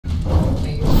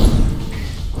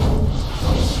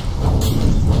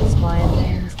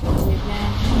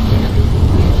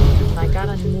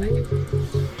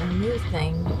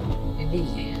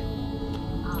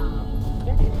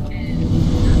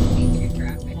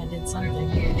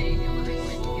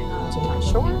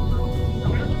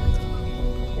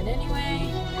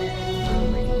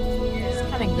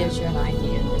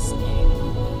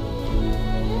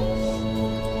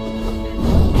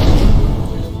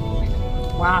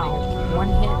Wow. One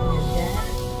hit and you're dead.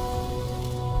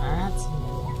 That's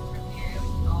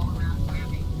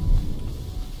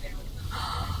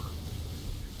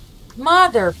new.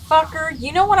 Motherfucker.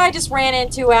 You know what I just ran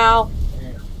into, Al?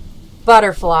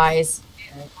 Butterflies.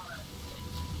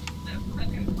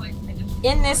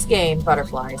 In this game,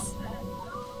 butterflies.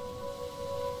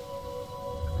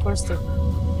 Of course,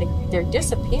 they're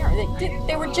disappearing.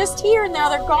 They were just here and now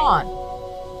they're gone.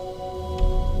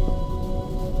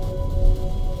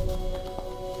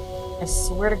 I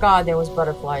swear to God there was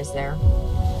butterflies there.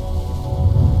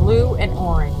 Blue and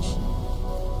orange.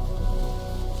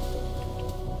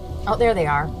 Oh, there they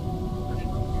are.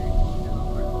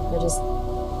 They're just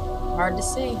hard to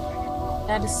see.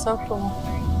 That is so cool.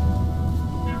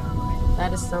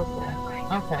 That is so cool.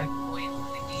 Okay.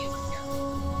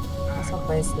 I guess I'll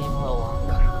play this game a little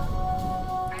longer.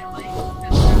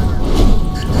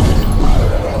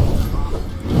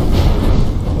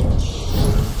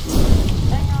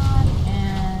 Hang on,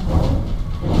 and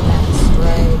that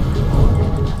strike.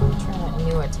 Try a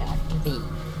new attack. B.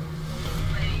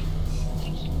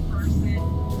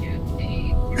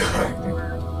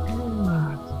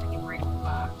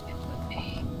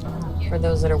 For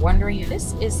those that are wondering,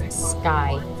 this is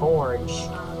Sky Forge.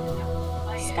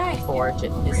 Sky Forge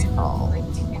it is called.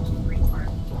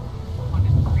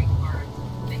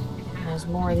 There's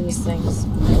more of these things.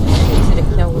 Easy to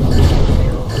kill with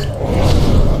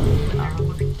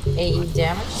AE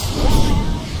damage.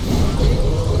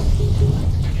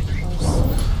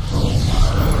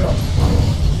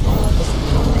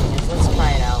 Let's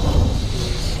try it out.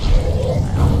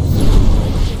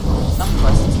 Some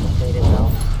quest is completed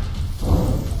though.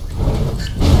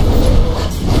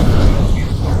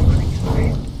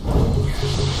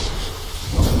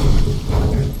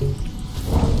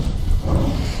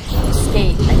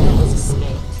 Skate. I think it was a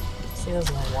skate. See those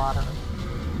in the water.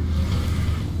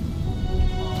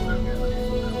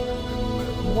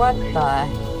 What the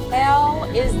hell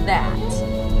is that?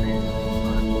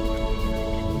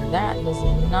 That does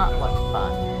not look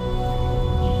fun.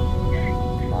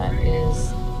 That is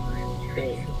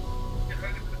big.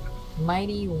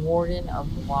 Mighty Warden of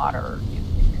Water.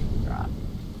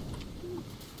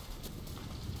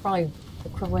 Probably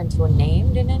equivalent to a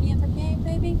named in any other game,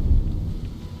 maybe?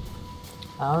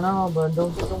 I don't know, but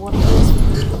don't think of what it is.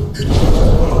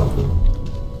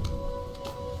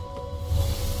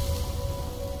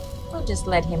 We'll just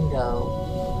let him go.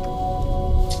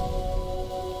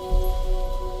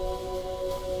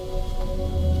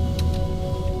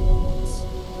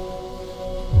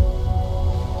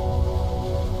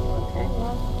 Okay,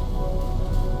 well.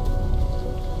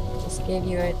 Just gave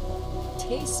you a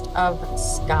taste of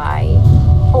Sky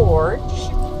Forge.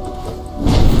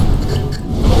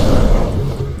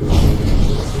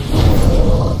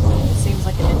 Seems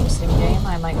like an interesting game.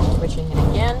 I might be switching it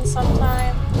again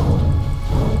sometime.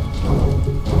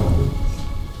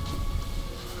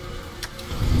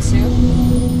 Soon.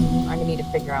 I'm gonna need to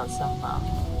figure out some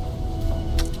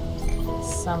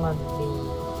of the.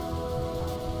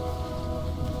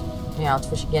 Yeah, I'll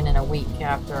switch again in a week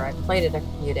after I played it a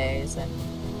few days and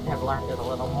have learned it a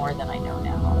little more than I know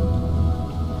now.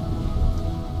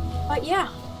 But yeah,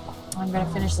 I'm gonna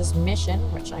finish this mission,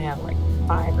 which I have like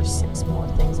 5 or 6 more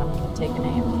things I'm gonna take an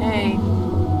AFK.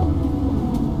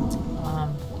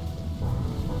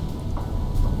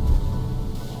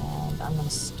 And I'm gonna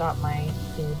stop my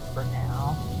feed for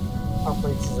now.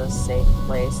 Hopefully this is a safe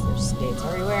place. There's skates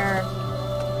everywhere.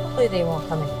 Hopefully they won't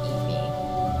come and eat me.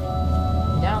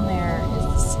 And down there is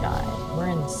the sky. We're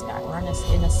in the sky. We're in a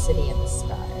city in the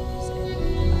sky.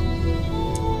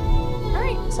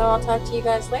 Alright, so I'll talk to you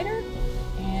guys later.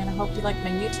 And I hope you liked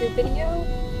my YouTube video.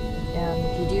 And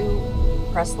if you do,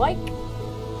 press like.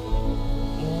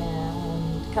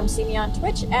 And come see me on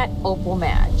Twitch at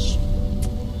Opalmaje.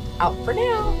 Out for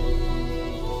now.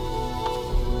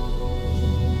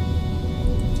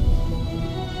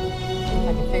 If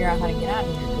I can figure out how to get out of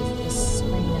here, because this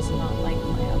screen is not like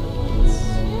my other ones.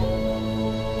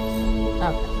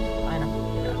 Okay, I know how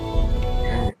to get out.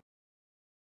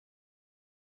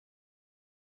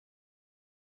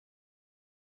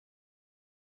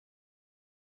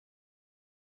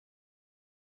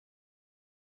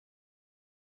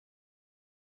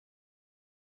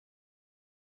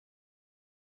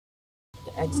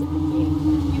 To exit the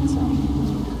game. So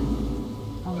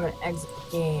I'm going to exit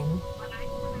the game.